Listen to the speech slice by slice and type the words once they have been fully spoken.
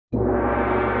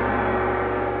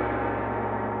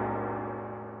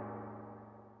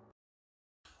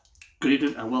Good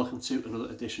evening and welcome to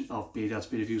another edition of Beer Dad's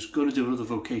Beer Reviews. Going to do another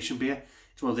Vocation beer.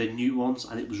 It's one of their new ones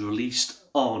and it was released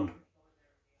on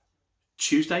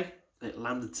Tuesday. It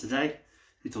landed today.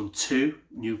 They've done two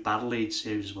new Battle Age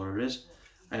series is what it is.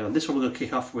 And this one we're going to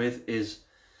kick off with is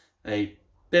a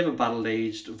bourbon barrel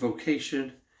aged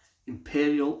Vocation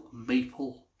Imperial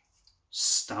Maple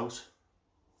Stout.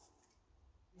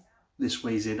 This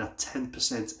weighs in at 10%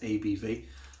 ABV.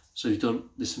 So you've done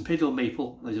this Imperial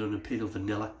Maple, and you've done Imperial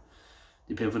Vanilla.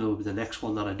 The Imperial Vanilla will be the next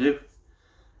one that I do.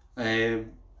 There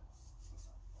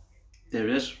it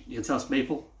is. You can tell it's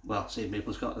maple. Well, say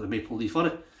maple's got a maple leaf on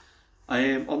it.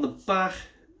 On the back,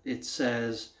 it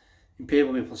says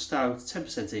Imperial Maple Stout, 10%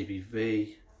 ABV.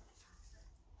 It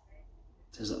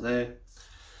says that there.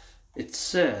 It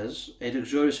says a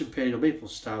luxurious Imperial Maple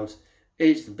Stout,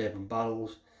 aged in bourbon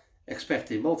barrels,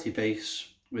 expect a malty base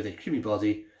with a creamy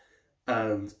body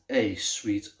and a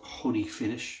sweet honey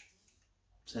finish.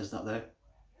 It says that there.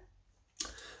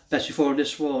 Best before on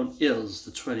this one is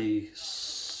the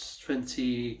 20th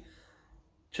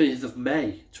of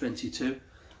May 22.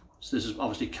 So this is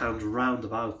obviously canned around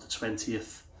about the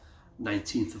 20th,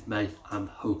 19th of May, I'm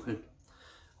hoping.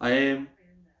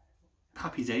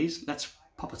 Happy days. Let's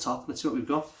pop a top. Let's see what we've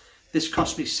got. This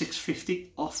cost me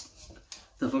 $6.50 off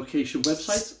the Vocation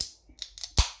website.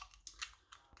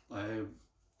 And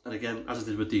again, as I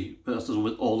did with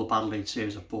all the Battle Age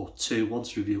series, I bought two, one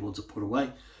to review, one to put away.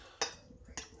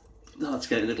 Now let's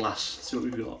get it in the glass, see what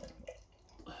we've got.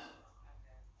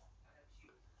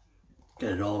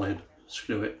 Get it all in,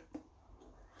 screw it.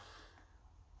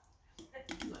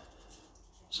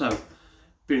 So,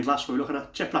 being glass, what we're looking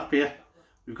at, jet black beer.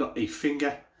 We've got a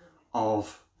finger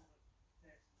of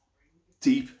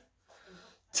deep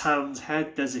tanned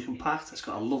head, densely compact. It's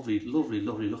got a lovely, lovely,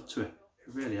 lovely look to it.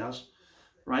 It really has.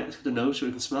 Right, let's get the nose so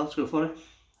we can smell. Let's go for it.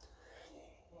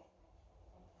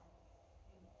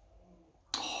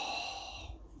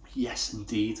 Oh, yes,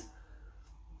 indeed.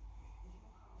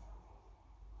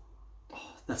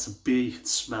 Oh, that's a beer you can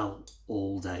smell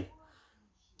all day.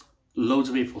 Loads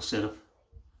of maple syrup,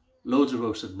 loads of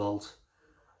roasted malt.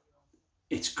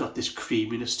 It's got this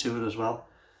creaminess to it as well.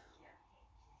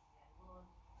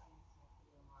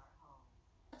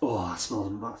 Oh, that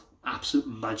smells absolute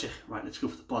magic. Right, let's go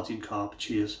for the body and carb.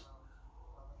 Cheers.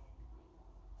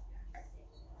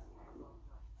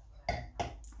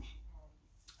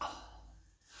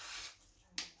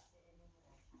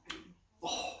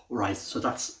 Oh, right, so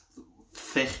that's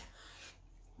thick,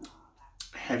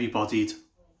 heavy-bodied,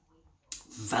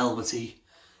 velvety,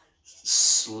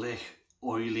 slick,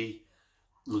 oily,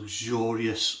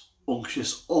 luxurious,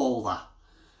 unctuous, all that.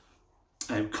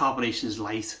 Carbonation is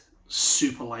light.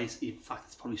 Super light, in fact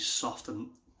it's probably soft and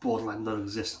borderline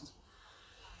non-existent.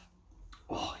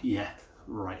 Oh yeah,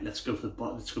 right, let's go for the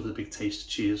bottom, let's go for the big taste.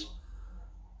 Cheers.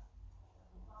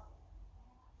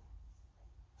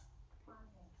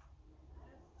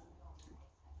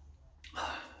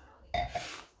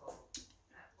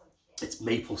 It's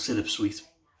maple syrup sweet,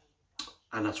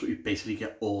 and that's what you basically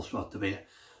get all throughout the beer,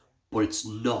 but it's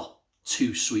not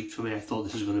too sweet for me. I thought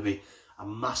this was going to be a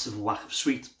massive whack of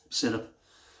sweet syrup.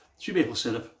 Sweet maple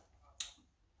syrup,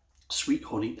 sweet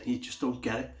honey, and you just don't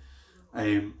get it.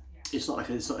 It's not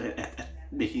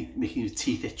making your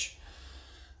teeth itch.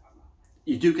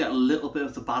 You do get a little bit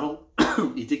of the barrel.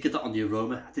 You did get that on the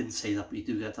aroma. I didn't say that, but you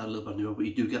do get that a little bit on the aroma. But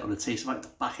you do get on the taste of it, the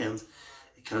back end.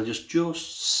 It kind of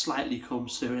just slightly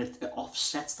comes through, and it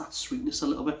offsets that sweetness a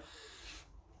little bit.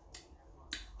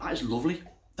 That is lovely.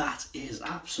 That is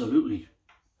absolutely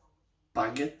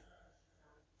banging.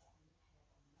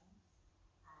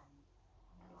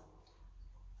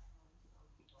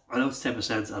 I know it's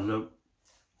 10%, I know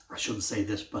I shouldn't say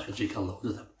this, but I can drink a load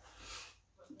of them.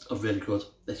 Are really good.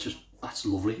 It's just, that's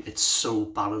lovely. It's so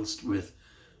balanced with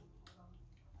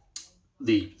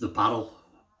the barrel,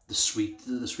 the sweet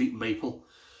maple.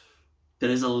 There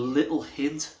is a little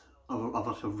hint of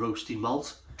like a roasty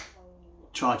malt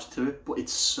charged to it, but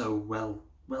it's so well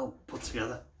put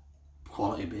together.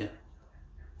 Quality beer.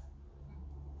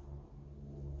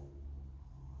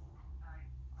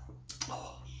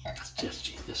 That's just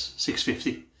genius.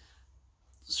 $6.50.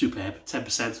 Superb.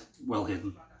 10%. Well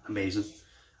hidden. Amazing.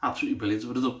 Absolutely brilliant.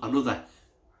 Another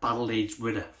Battle Age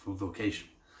winner from Vocation.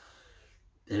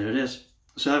 There it is.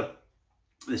 So,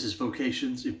 this is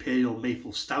Vocation's Imperial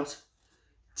Maple Stout.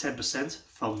 10%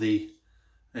 from the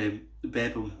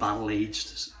Bourbon Battle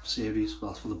Aged series.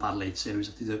 Well, it's from the Battle Age series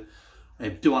that they do.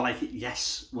 Do I like it?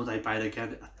 Yes. Would I buy it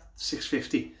again at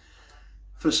 $6.50?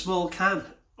 For a small can?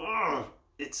 Oh,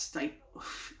 it's like,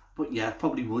 but yeah,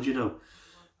 probably would, you know.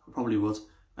 I probably would.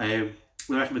 We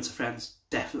recommend to friends,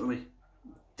 definitely.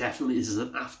 This is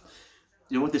an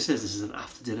You know what this is? This is an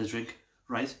after dinner drink,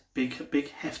 right? Big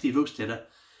hefty roast dinner,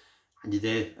 and you're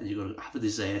there and you're going to have a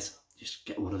dessert. Just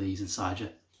get one of these inside you.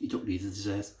 You don't need a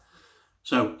dessert.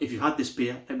 So if you've had this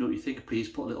beer, let me know what you think. Please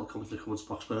put a little comment in the comments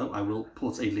box below. I will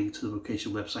put a link to the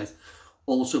Vocation website.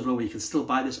 Also below, you can still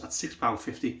buy this at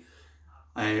 £6.50.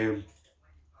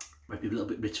 Might be a little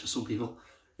bit rich for some people.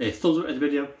 Thumbs up in the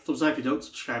video, thumbs up if you don't,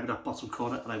 subscribe in that bottom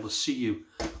corner, and I will see you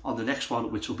on the next one,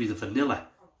 which will be the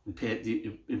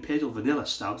Imperial Vanilla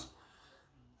Stout.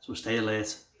 So stay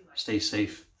alert, stay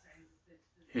safe.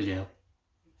 Here you go.